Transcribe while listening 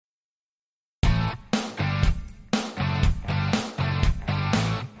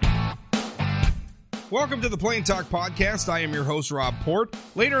Welcome to the Plain Talk Podcast. I am your host, Rob Port.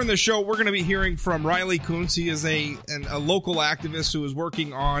 Later in the show, we're going to be hearing from Riley Kuntz. He is a local activist who is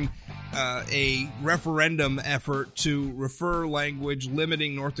working on a referendum effort to refer language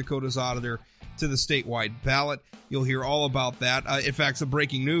limiting North Dakota's auditor to the statewide ballot. You'll hear all about that. In fact, some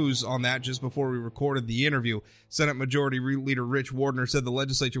breaking news on that just before we recorded the interview. Senate Majority Leader Rich Wardner said the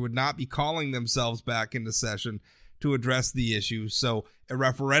legislature would not be calling themselves back into session to address the issue. So a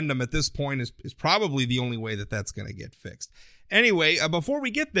referendum at this point is probably the only way that that's going to get fixed. Anyway, before we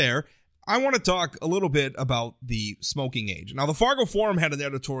get there, I want to talk a little bit about the smoking age. Now, the Fargo Forum had an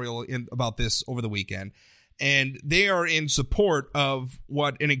editorial about this over the weekend, and they are in support of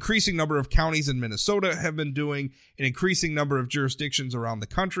what an increasing number of counties in Minnesota have been doing, an increasing number of jurisdictions around the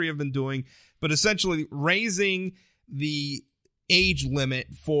country have been doing, but essentially raising the age limit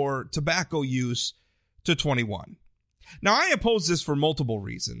for tobacco use to 21. Now, I oppose this for multiple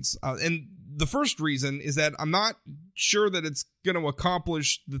reasons, and the first reason is that I'm not sure that it's going to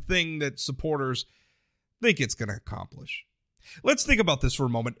accomplish the thing that supporters think it's going to accomplish. Let's think about this for a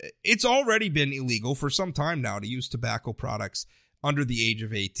moment. It's already been illegal for some time now to use tobacco products under the age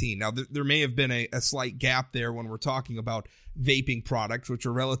of 18. Now, there may have been a slight gap there when we're talking about vaping products, which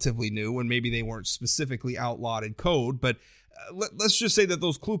are relatively new, and maybe they weren't specifically outlawed in code, but let's just say that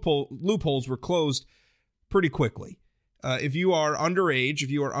those loopholes were closed pretty quickly. If you are underage,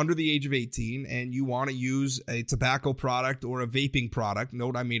 if you are under the age of 18 and you want to use a tobacco product or a vaping product,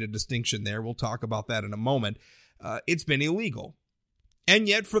 note I made a distinction there. We'll talk about that in a moment. It's been illegal. And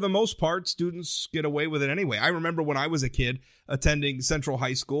yet, for the most part, students get away with it anyway. I remember when I was a kid attending Central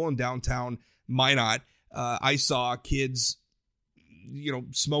High School in downtown Minot, I saw kids,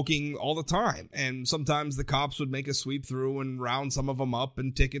 smoking all the time. And sometimes the cops would make a sweep through and round some of them up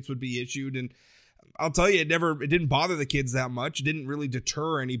and tickets would be issued. And I'll tell you, it didn't bother the kids that much. It didn't really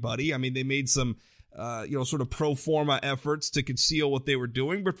deter anybody. I mean, they made some, sort of pro forma efforts to conceal what they were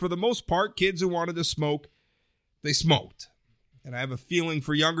doing. But for the most part, kids who wanted to smoke, they smoked. And I have a feeling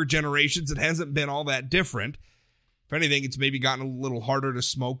for younger generations, it hasn't been all that different. If anything, it's maybe gotten a little harder to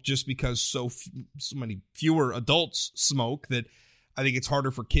smoke just because so many fewer adults smoke that I think it's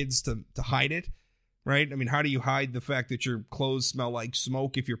harder for kids to hide it. Right? I mean, how do you hide the fact that your clothes smell like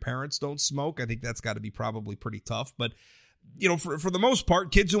smoke if your parents don't smoke? I think that's got to be probably pretty tough. But, for the most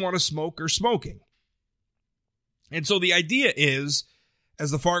part, kids who want to smoke are smoking. And so the idea is,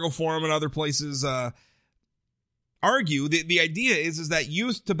 as the Fargo Forum and other places argue, the idea is that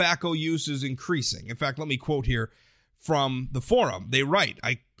youth tobacco use is increasing. In fact, let me quote here from the forum. They write,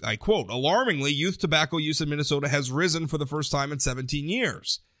 I quote, "Alarmingly, youth tobacco use in Minnesota has risen for the first time in 17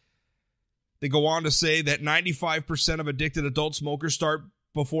 years. They go on to say that 95% of addicted adult smokers start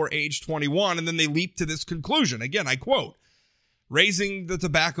before age 21, and then they leap to this conclusion. Again, I quote, "Raising the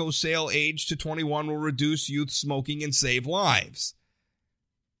tobacco sale age to 21 will reduce youth smoking and save lives."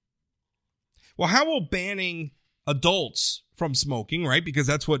 Well, how will banning adults from smoking, right? Because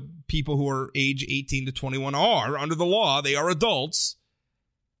that's what people who are age 18 to 21 are. Under the law, they are adults.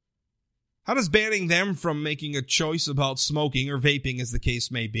 How does banning them from making a choice about smoking or vaping, as the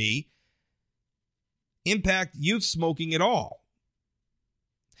case may be, impact youth smoking at all?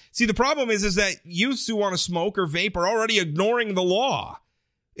 See, the problem is that youths who want to smoke or vape are already ignoring the law.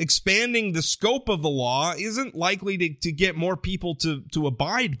 Expanding the scope of the law isn't likely to get more people to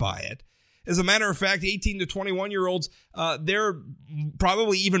abide by it. As a matter of fact, 18 to 21-year-olds, they're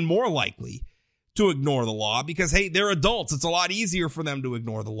probably even more likely to ignore the law because, hey, they're adults. It's a lot easier for them to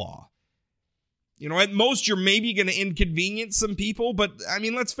ignore the law. At most, you're maybe going to inconvenience some people, but, I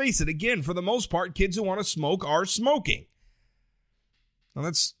mean, let's face it, again, for the most part, kids who want to smoke are smoking. Now,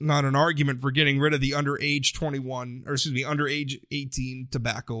 that's not an argument for getting rid of the underage 18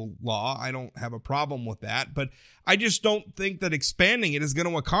 tobacco law. I don't have a problem with that, but I just don't think that expanding it is going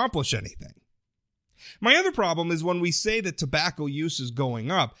to accomplish anything. My other problem is when we say that tobacco use is going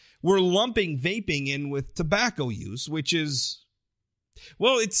up, we're lumping vaping in with tobacco use, which is,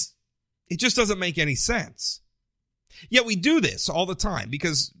 well, it just doesn't make any sense. Yet we do this all the time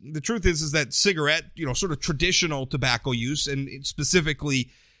because the truth is that cigarette, sort of traditional tobacco use and specifically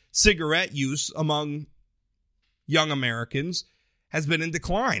cigarette use among young Americans has been in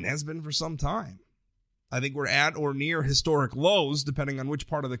decline, has been for some time. I think we're at or near historic lows, depending on which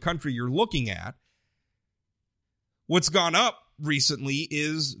part of the country you're looking at. What's gone up recently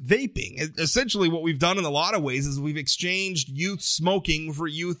is vaping. Essentially, what we've done in a lot of ways is we've exchanged youth smoking for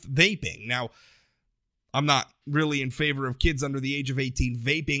youth vaping. Now, I'm not really in favor of kids under the age of 18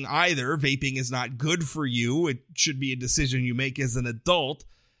 vaping either. Vaping is not good for you. It should be a decision you make as an adult.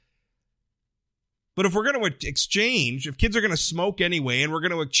 But if we're going to exchange, if kids are going to smoke anyway, and we're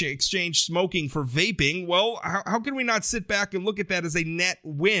going to exchange smoking for vaping, well, how can we not sit back and look at that as a net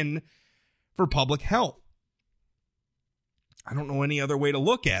win for public health? I don't know any other way to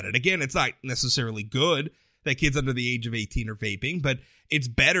look at it. Again, it's not necessarily good that kids under the age of 18 are vaping, but it's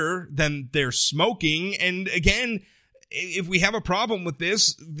better than they're smoking. And again, if we have a problem with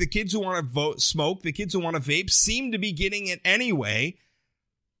this, the kids who want to smoke, the kids who want to vape seem to be getting it anyway.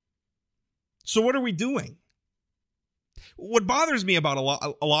 So what are we doing? What bothers me about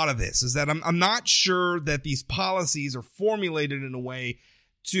a lot of this is that I'm not sure that these policies are formulated in a way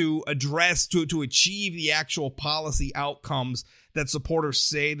to address, to achieve the actual policy outcomes that supporters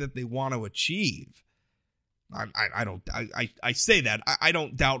say that they want to achieve. I say that. I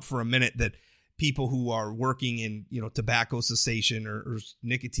don't doubt for a minute that people who are working in, tobacco cessation or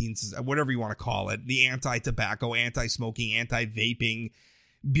nicotine, whatever you want to call it, the anti-tobacco, anti-smoking, anti-vaping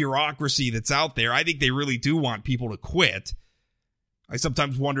bureaucracy that's out there, I think they really do want people to quit. I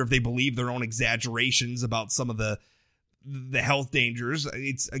sometimes wonder if they believe their own exaggerations about some of the health dangers.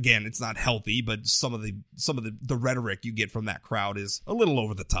 It's not healthy, but some of the rhetoric you get from that crowd is a little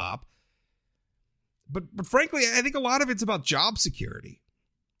over the top. But frankly, I think a lot of it's about job security.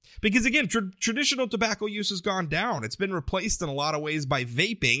 Because again, traditional tobacco use has gone down. It's been replaced in a lot of ways by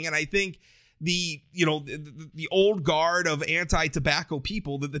vaping, and I think the old guard of anti-tobacco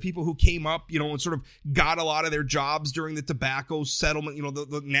people, the people who came up, and sort of got a lot of their jobs during the tobacco settlement,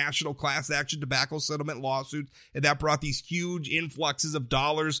 the national class action tobacco settlement lawsuits, and that brought these huge influxes of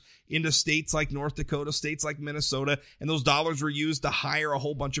dollars into states like North Dakota, states like Minnesota, and those dollars were used to hire a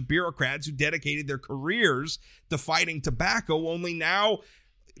whole bunch of bureaucrats who dedicated their careers to fighting tobacco. Only now,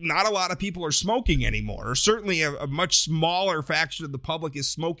 not a lot of people are smoking anymore, or certainly a much smaller faction of the public is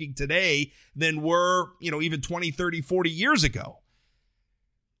smoking today than were, even 20, 30, 40 years ago.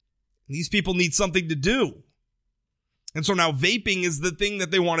 These people need something to do. And so now vaping is the thing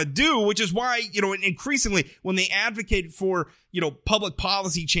that they want to do, which is why, increasingly when they advocate for, public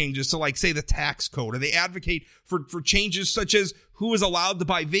policy changes to, like, say, the tax code, or they advocate for changes such as who is allowed to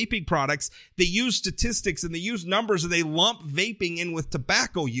buy vaping products, they use statistics and they use numbers and they lump vaping in with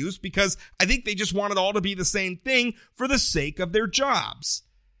tobacco use because I think they just want it all to be the same thing for the sake of their jobs.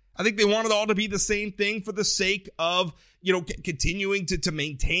 I think they want it all to be the same thing for the sake of, continuing to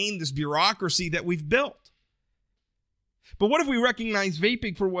maintain this bureaucracy that we've built. But what if we recognize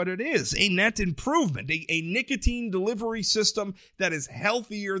vaping for what it is? A net improvement, a nicotine delivery system that is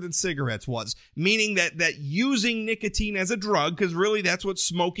healthier than cigarettes was, meaning that using nicotine as a drug, because really that's what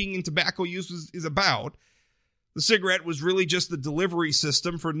smoking and tobacco use is about. The cigarette was really just the delivery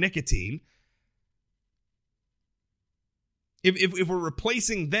system for nicotine. If we're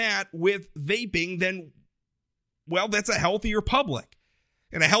replacing that with vaping, then, well, that's a healthier public.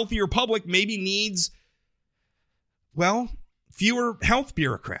 And a healthier public maybe needs, well, fewer health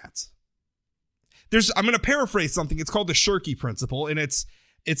bureaucrats. I'm going to paraphrase something. It's called the Shirky principle, and it's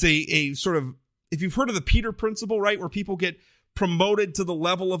a sort of, if you've heard of the Peter principle, right, where people get promoted to the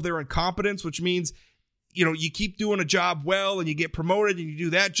level of their incompetence, which means, you keep doing a job well and you get promoted and you do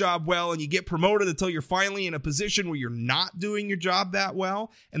that job well and you get promoted until you're finally in a position where you're not doing your job that well,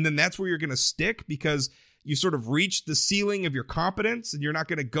 and then that's where you're going to stick because you sort of reached the ceiling of your competence and you're not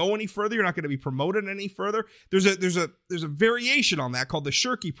going to go any further. You're not going to be promoted any further. There's a variation on that called the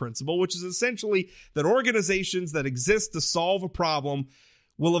Shirky principle, which is essentially that organizations that exist to solve a problem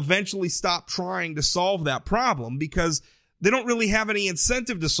will eventually stop trying to solve that problem because they don't really have any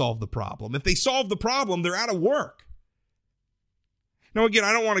incentive to solve the problem. If they solve the problem, they're out of work. Now, again,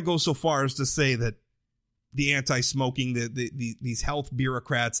 I don't want to go so far as to say that the anti-smoking, these health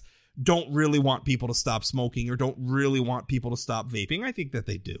bureaucrats don't really want people to stop smoking or don't really want people to stop vaping. I think that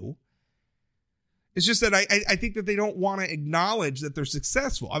they do. It's just that I think that they don't want to acknowledge that they're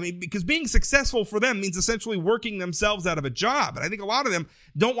successful. I mean, because being successful for them means essentially working themselves out of a job. And I think a lot of them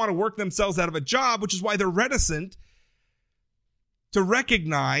don't want to work themselves out of a job, which is why they're reticent to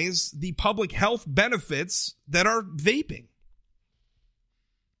recognize the public health benefits that are vaping.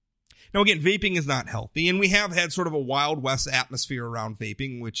 Now, again, vaping is not healthy, and we have had sort of a Wild West atmosphere around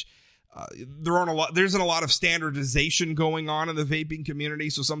vaping, which there isn't a lot of standardization going on in the vaping community.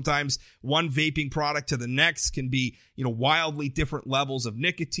 So sometimes one vaping product to the next can be, wildly different levels of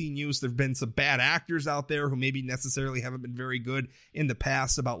nicotine use. There've been some bad actors out there who maybe necessarily haven't been very good in the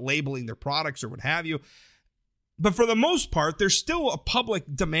past about labeling their products or what have you. But for the most part, there's still a public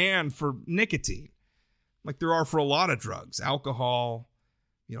demand for nicotine, like there are for a lot of drugs, alcohol,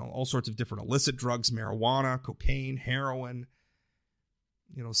 all sorts of different illicit drugs, marijuana, cocaine, heroin.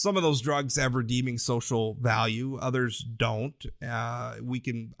 Some of those drugs have redeeming social value. Others don't. I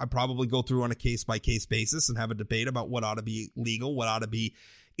probably go through on a case-by-case basis and have a debate about what ought to be legal, what ought to be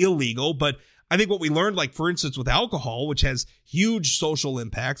illegal. But I think what we learned, like, for instance, with alcohol, which has huge social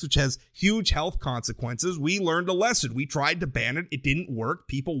impacts, which has huge health consequences, we learned a lesson. We tried to ban it. It didn't work.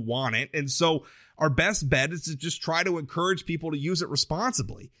 People want it. And so our best bet is to just try to encourage people to use it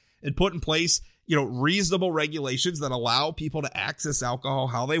responsibly and put in place reasonable regulations that allow people to access alcohol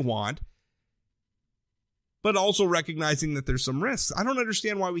how they want, but also recognizing that there's some risks. I don't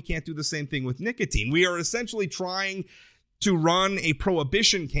understand why we can't do the same thing with nicotine. We are essentially trying to run a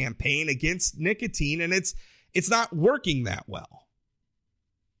prohibition campaign against nicotine, and it's not working that well.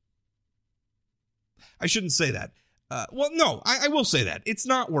 I shouldn't say that. I will say that. It's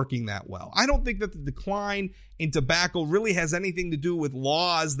not working that well. I don't think that the decline in tobacco really has anything to do with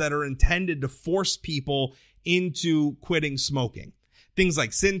laws that are intended to force people into quitting smoking. Things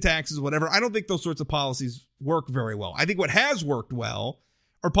like sin taxes, whatever. I don't think those sorts of policies work very well. I think what has worked well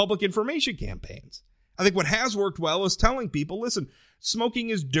are public information campaigns. I think what has worked well is telling people, listen, smoking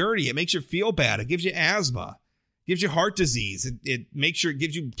is dirty. It makes you feel bad. It gives you asthma. It gives you heart disease. It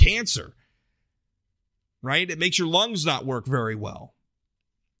gives you cancer. Right? It makes your lungs not work very well.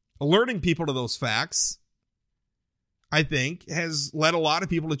 Alerting people to those facts, I think, has led a lot of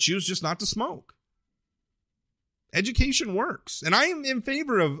people to choose just not to smoke. Education works. And I am in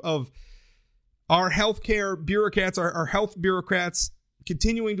favor of our healthcare bureaucrats, our health bureaucrats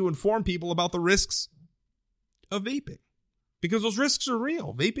continuing to inform people about the risks of vaping. Because those risks are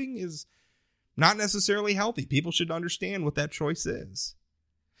real. Vaping is not necessarily healthy. People should understand what that choice is.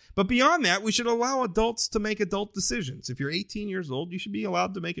 But beyond that, we should allow adults to make adult decisions. If you're 18 years old, you should be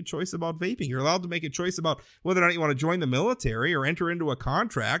allowed to make a choice about vaping. You're allowed to make a choice about whether or not you want to join the military or enter into a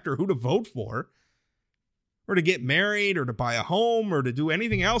contract or who to vote for or to get married or to buy a home or to do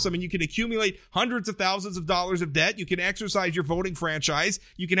anything else. I mean, you can accumulate hundreds of thousands of dollars of debt. You can exercise your voting franchise.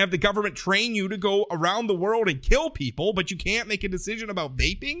 You can have the government train you to go around the world and kill people, but you can't make a decision about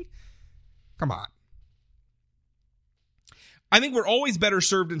vaping? Come on. I think we're always better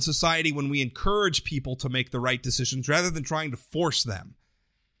served in society when we encourage people to make the right decisions rather than trying to force them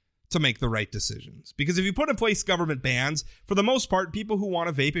to make the right decisions. Because if you put in place government bans, for the most part, people who want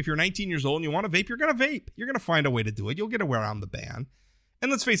to vape, if you're 19 years old and you want to vape, you're going to vape. You're going to find a way to do it. You'll get around the ban. And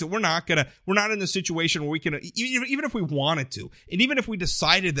let's face it, we're not in a situation where we can, even if we wanted to, and even if we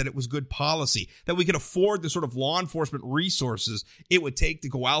decided that it was good policy, that we could afford the sort of law enforcement resources it would take to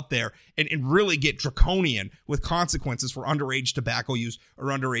go out there and really get draconian with consequences for underage tobacco use or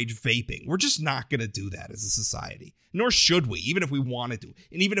underage vaping. We're just not going to do that as a society. Nor should we, even if we wanted to,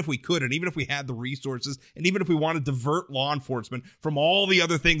 and even if we could, and even if we had the resources, and even if we want to divert law enforcement from all the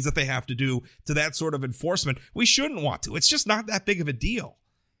other things that they have to do to that sort of enforcement, we shouldn't want to. It's just not that big of a deal.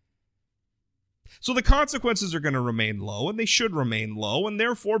 So the consequences are going to remain low, and they should remain low, and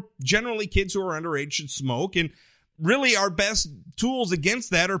therefore, generally, kids who are underage should smoke, and really our best tools against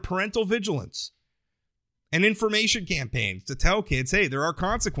that are parental vigilance and information campaigns to tell kids, hey, there are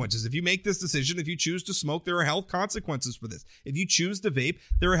consequences. If you make this decision, if you choose to smoke, there are health consequences for this. If you choose to vape,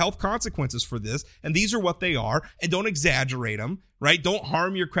 there are health consequences for this, and these are what they are, and don't exaggerate them, right? Don't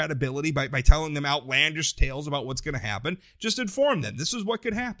harm your credibility by telling them outlandish tales about what's going to happen. Just inform them. This is what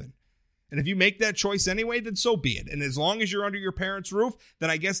could happen. And if you make that choice anyway, then so be it. And as long as you're under your parents' roof, then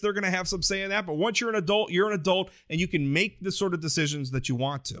I guess they're going to have some say in that. But once you're an adult, and you can make the sort of decisions that you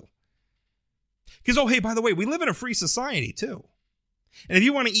want to. Because, oh, hey, by the way, we live in a free society, too. And if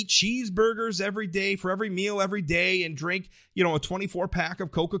you want to eat cheeseburgers every day for every meal every day and drink, a 24-pack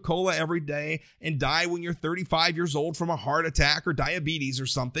of Coca-Cola every day and die when you're 35 years old from a heart attack or diabetes or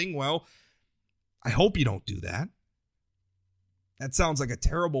something, well, I hope you don't do that. That sounds like a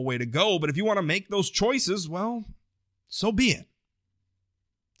terrible way to go, but if you want to make those choices, well, so be it.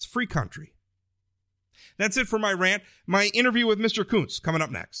 It's a free country. That's it for my rant. My interview with Mr. Kuntz coming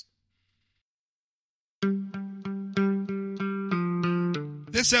up next.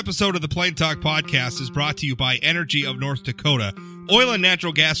 This episode of the Plain Talk Podcast is brought to you by Energy of North Dakota. Oil and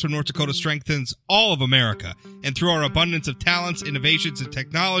natural gas from North Dakota strengthens all of America. And through our abundance of talents, innovations, and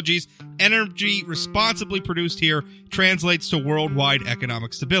technologies, energy responsibly produced here translates to worldwide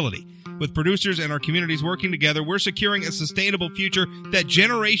economic stability. With producers and our communities working together, we're securing a sustainable future that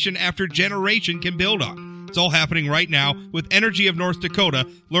generation after generation can build on. It's all happening right now with Energy of North Dakota.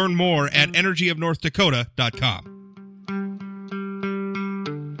 Learn more at energyofnorthdakota.com.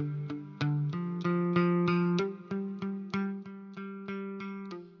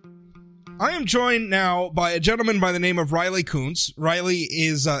 I am joined now by a gentleman by the name of Riley Kuntz. Riley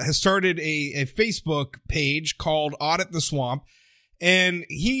has started a Facebook page called Audit the Swamp, And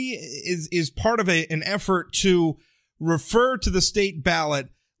he is part of an effort to refer to the state ballot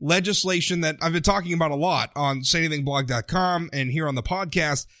legislation that I've been talking about a lot on sayanythingblog.com and here on the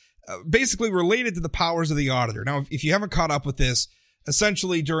podcast, basically related to the powers of the auditor. Now, if you haven't caught up with this,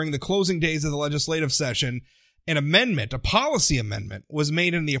 essentially during the closing days of the legislative session, an amendment, a policy amendment, was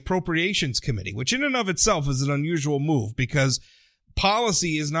made in the Appropriations Committee, which in and of itself is an unusual move because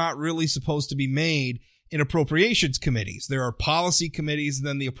policy is not really supposed to be made in appropriations committees. There are policy committees, and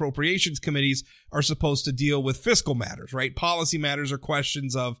then the appropriations committees are supposed to deal with fiscal matters, right? Policy matters are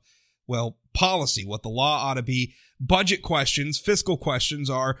questions of, well, policy, what the law ought to be. Budget questions, fiscal questions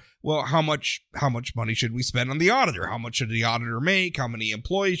are, well, how much money should we spend on the auditor? How much should the auditor make? How many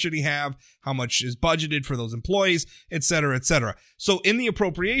employees should he have? How much is budgeted for those employees, et cetera, et cetera. So in the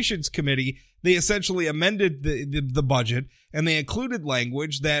Appropriations Committee, they essentially amended the budget, and they included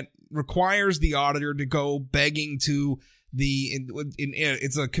language that requires the auditor to go begging to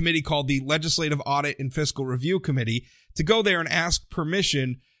it's a committee called the Legislative Audit and Fiscal Review Committee to go there and ask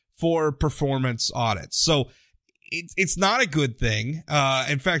permission for performance audits. So it's not a good thing.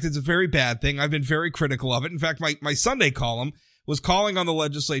 In fact, it's a very bad thing. I've been very critical of it. In fact, my Sunday column was calling on the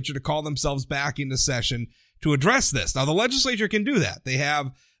legislature to call themselves back into session to address this. Now, the legislature can do that. They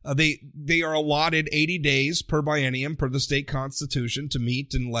have they are allotted 80 days per biennium per the state constitution to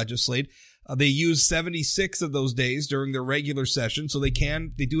meet and legislate. They use 76 of those days during their regular session, so they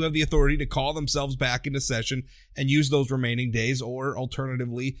do have the authority to call themselves back into session and use those remaining days, or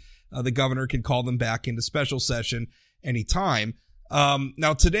alternatively, the governor can call them back into special session anytime.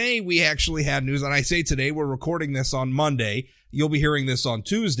 Now, today we actually had news, and I say today, we're recording this on Monday. You'll be hearing this on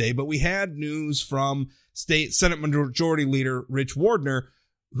Tuesday, but we had news from State Senate Majority Leader Rich Wardner,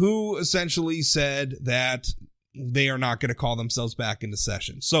 who essentially said that they are not going to call themselves back into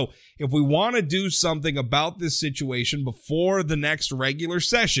session. So if we want to do something about this situation before the next regular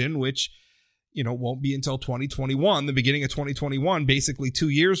session, which, won't be until 2021, the beginning of 2021, basically 2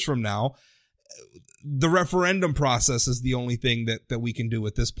 years from now, the referendum process is the only thing that we can do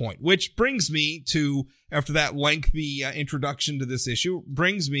at this point, which brings me to, after that lengthy introduction to this issue,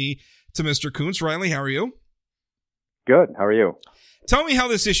 brings me to Mr. Kuntz. Riley, how are you? Good. How are you? Tell me how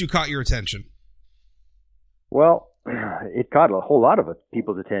this issue caught your attention. Well, it caught a whole lot of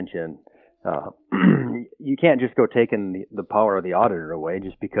people's attention. You can't just go taking the power of the auditor away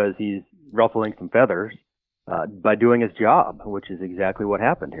just because he's ruffling some feathers by doing his job, which is exactly what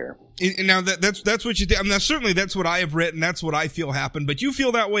happened here. And now that's what you did. I mean, certainly that's what I have written. That's what I feel happened. But you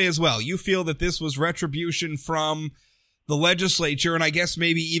feel that way as well. You feel that this was retribution from the legislature, and I guess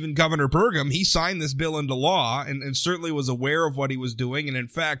maybe even Governor Burgum. He signed this bill into law and certainly was aware of what he was doing. And in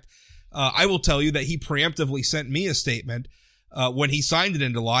fact, I will tell you that he preemptively sent me a statement when he signed it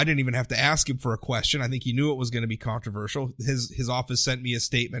into law. I didn't even have to ask him for a question. I think he knew it was going to be controversial. His office sent me a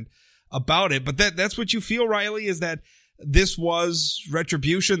statement about it. But that's what you feel, Riley, is that this was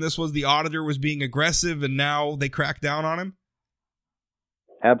retribution. This was the auditor was being aggressive, and now they cracked down on him?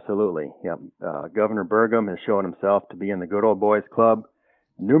 Absolutely. Yeah. Governor Burgum has shown himself to be in the good old boys club.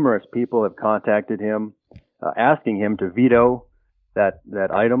 Numerous people have contacted him, asking him to veto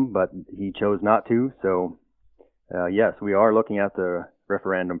that item, but he chose not to. So, yes, we are looking at the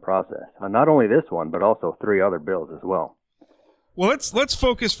referendum process. Not only this one, but also 3 other bills as well. Well, let's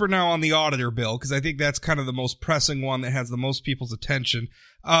focus for now on the auditor bill, because I think that's kind of the most pressing one that has the most people's attention.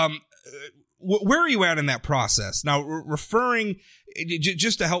 Where are you at in that process? Now, referring,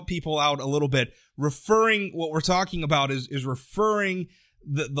 just to help people out a little bit, what we're talking about is referring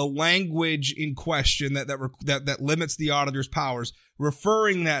the language in question that limits the auditor's powers,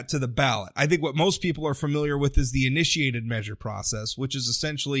 referring that to the ballot. I think what most people are familiar with is the initiated measure process, which is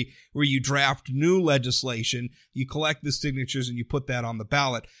essentially where you draft new legislation, you collect the signatures, and you put that on the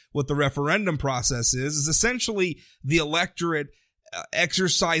ballot. What the referendum process is essentially the electorate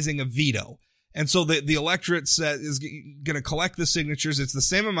exercising a veto. And so the electorate is going to collect the signatures. It's the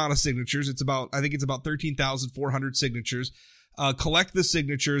same amount of signatures. I think it's about 13,400 signatures. Collect the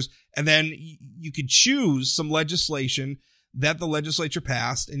signatures, and then you could choose some legislation that the legislature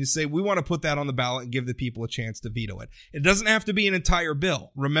passed, and you say, we want to put that on the ballot and give the people a chance to veto it. It doesn't have to be an entire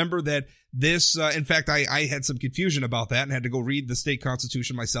bill. Remember that this, in fact, I had some confusion about that and had to go read the state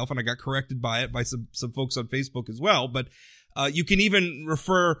constitution myself, and I got corrected by it by some folks on Facebook as well. But you can even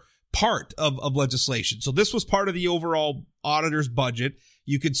refer part of legislation. So this was part of the overall auditor's budget.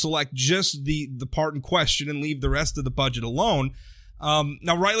 You could select just the part in question and leave the rest of the budget alone.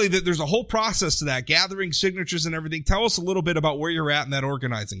 Now, Riley, there's a whole process to that, gathering signatures and everything. Tell us a little bit about where you're at in that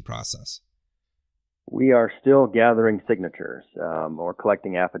organizing process. We are still gathering signatures or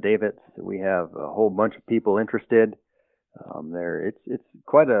collecting affidavits. We have a whole bunch of people interested. It's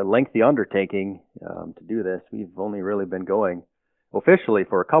quite a lengthy undertaking to do this. We've only really been going officially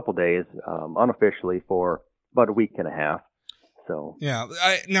for a couple days, unofficially for about a week and a half. So yeah.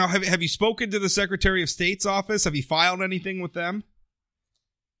 Now, have you spoken to the Secretary of State's office? Have you filed anything with them?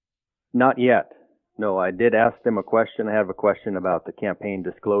 Not yet. No, I did ask them a question. I have a question about the campaign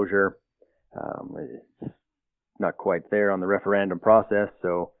disclosure. It's not quite there on the referendum process,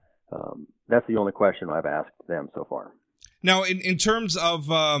 so that's the only question I've asked them so far. Now, in terms of,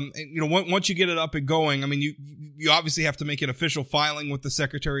 once you get it up and going, I mean, you obviously have to make an official filing with the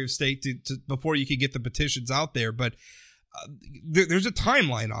Secretary of State to before you can get the petitions out there. But there's a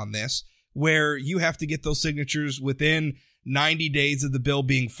timeline on this where you have to get those signatures within 90 days of the bill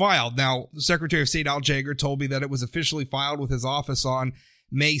being filed. Now, the Secretary of State Al Jaeger told me that it was officially filed with his office on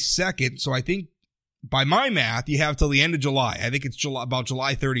May 2nd. So I think by my math, you have till the end of July. I think it's about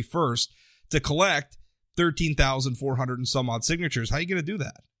July 31st to collect 13,400 and some odd signatures. How are you going to do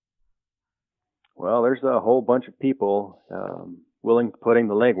that? Well, there's a whole bunch of people willing to put in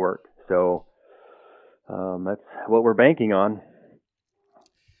the legwork. So that's what we're banking on.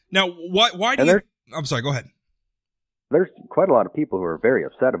 Now, why do you... I'm sorry, go ahead. There's quite a lot of people who are very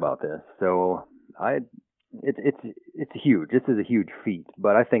upset about this. So it's huge. This is a huge feat,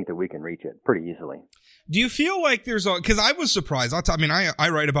 but I think that we can reach it pretty easily. Do you feel like there's a... Because I was surprised. I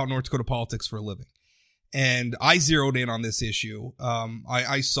write about North Dakota politics for a living. And I zeroed in on this issue.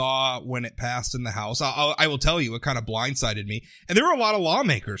 I saw when it passed in the House. I will tell you, it kind of blindsided me. And there were a lot of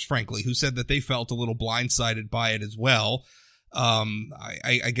lawmakers, frankly, who said that they felt a little blindsided by it as well.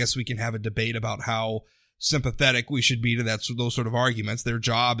 I guess we can have a debate about how sympathetic we should be to those sort of arguments. Their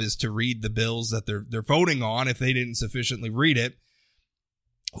job is to read the bills that they're voting on. If they didn't sufficiently read it,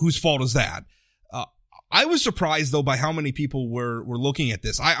 whose fault is that? I was surprised, though, by how many people were looking at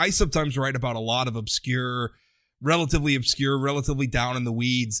this. I sometimes write about a lot of relatively down in the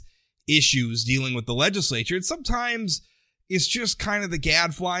weeds issues dealing with the legislature. And sometimes it's just kind of the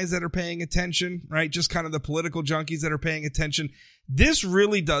gadflies that are paying attention, right? Just kind of the political junkies that are paying attention. This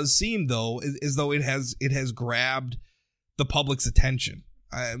really does seem, though, as though it has grabbed the public's attention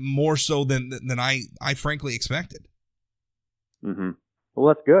more so than I frankly expected. Mm-hmm. Well,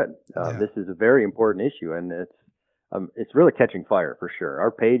 that's good. This is a very important issue, and it's really catching fire for sure.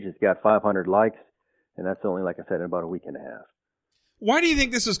 Our page has got 500 likes, and that's only, like I said, in about a week and a half. Why do you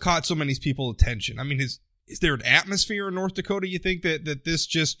think this has caught so many people's attention? I mean, is there an atmosphere in North Dakota, you think, that this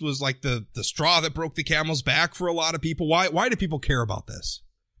just was like the straw that broke the camel's back for a lot of people? Why do people care about this?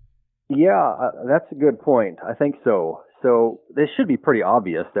 Yeah, that's a good point. I think so. So this should be pretty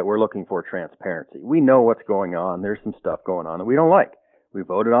obvious that we're looking for transparency. We know what's going on. There's some stuff going on that we don't like. We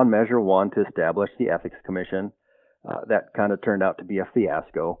voted on Measure 1 to establish the Ethics Commission. That kind of turned out to be a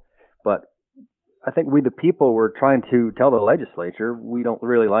fiasco. But I think we, the people, were trying to tell the legislature we don't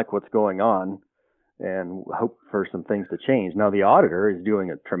really like what's going on and hope for some things to change. Now, the auditor is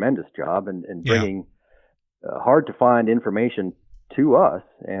doing a tremendous job and bringing hard-to-find information to us,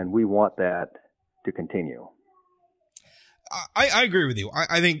 and we want that to continue. I agree with you.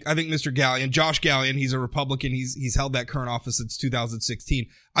 I think Mr. Gallion, Josh Gallion, he's a Republican. He's held that current office since 2016.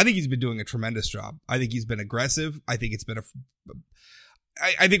 I think he's been doing a tremendous job. I think he's been aggressive. I think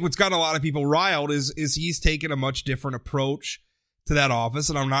I think what's got a lot of people riled is he's taken a much different approach to that office.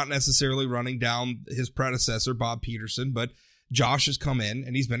 And I'm not necessarily running down his predecessor, Bob Peterson, but Josh has come in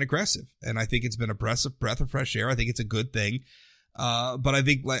and he's been aggressive. And I think it's been a breath of fresh air. I think it's a good thing. But I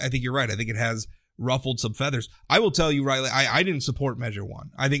think you're right. I think it has ruffled some feathers. I will tell you, Riley, I didn't support Measure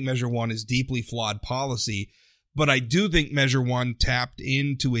 1. I think Measure 1 is deeply flawed policy, but I do think Measure 1 tapped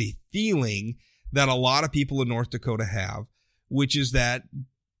into a feeling that a lot of people in North Dakota have, which is that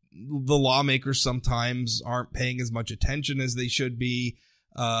the lawmakers sometimes aren't paying as much attention as they should be,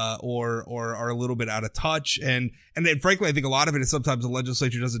 or are a little bit out of touch. And frankly, I think a lot of it is sometimes the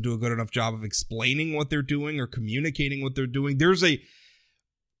legislature doesn't do a good enough job of explaining what they're doing or communicating what they're doing. There's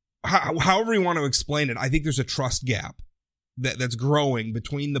however you want to explain it, I think there's a trust gap that's growing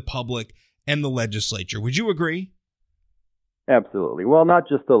between the public and the legislature. Would you agree? Absolutely. Well, not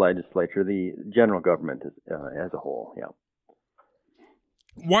just the legislature, the general government as a whole, yeah.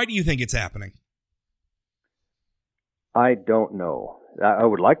 Why do you think it's happening? I don't know. I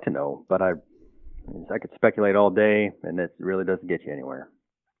would like to know, but I could speculate all day, and it really doesn't get you anywhere.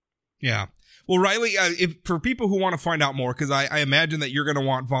 Yeah. Well, Riley, for people who want to find out more, because I imagine that you're going to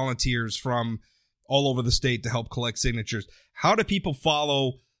want volunteers from all over the state to help collect signatures. How do people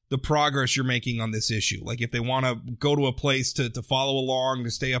follow the progress you're making on this issue? Like if they want to go to a place to follow along,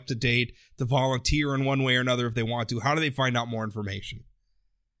 to stay up to date, to volunteer in one way or another if they want to, how do they find out more information?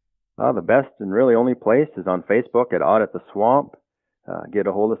 The best and really only place is on Facebook at Audit the Swamp. Get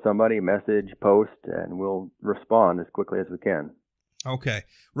a hold of somebody, message, post, and we'll respond as quickly as we can. Okay.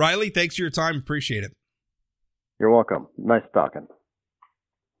 Riley, thanks for your time. Appreciate it. You're welcome. Nice talking.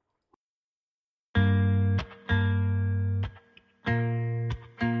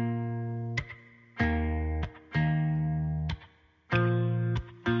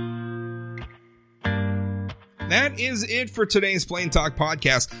 That is it for today's Plain Talk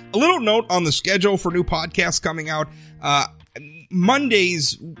podcast. A little note on the schedule for new podcasts coming out.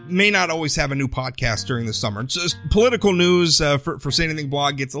 Mondays may not always have a new podcast during the summer. It's just political news for Say Anything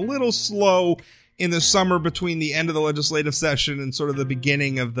Blog gets a little slow in the summer between the end of the legislative session and sort of the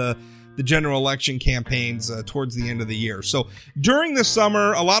beginning of the general election campaigns towards the end of the year. So during the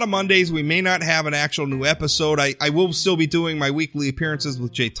summer, a lot of Mondays, we may not have an actual new episode. I will still be doing my weekly appearances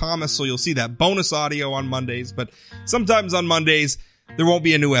with Jay Thomas, so you'll see that bonus audio on Mondays. But sometimes on Mondays, there won't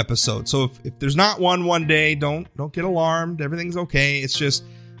be a new episode. So if there's not one day, don't get alarmed. Everything's okay. It's just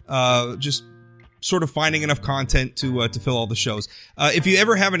sort of finding enough content to fill all the shows. If you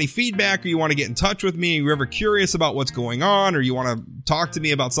ever have any feedback or you want to get in touch with me, you're ever curious about what's going on, or you want to talk to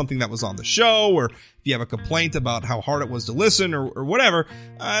me about something that was on the show, or if you have a complaint about how hard it was to listen or whatever,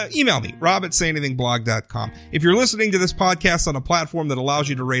 email me, rob@sayanythingblog.com. If you're listening to this podcast on a platform that allows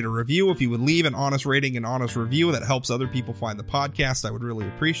you to rate a review, if you would leave an honest rating and honest review, that helps other people find the podcast. I would really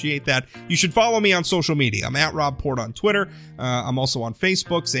appreciate that. You should follow me on social media. I'm at Rob Port on Twitter. I'm also on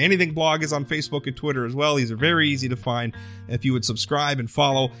Facebook. Say Anything Blog is on Facebook and Twitter as well. These are very easy to find. If you would subscribe and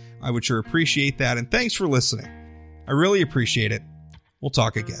follow, I would sure appreciate that. And thanks for listening. I really appreciate it. We'll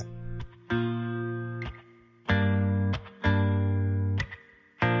talk again.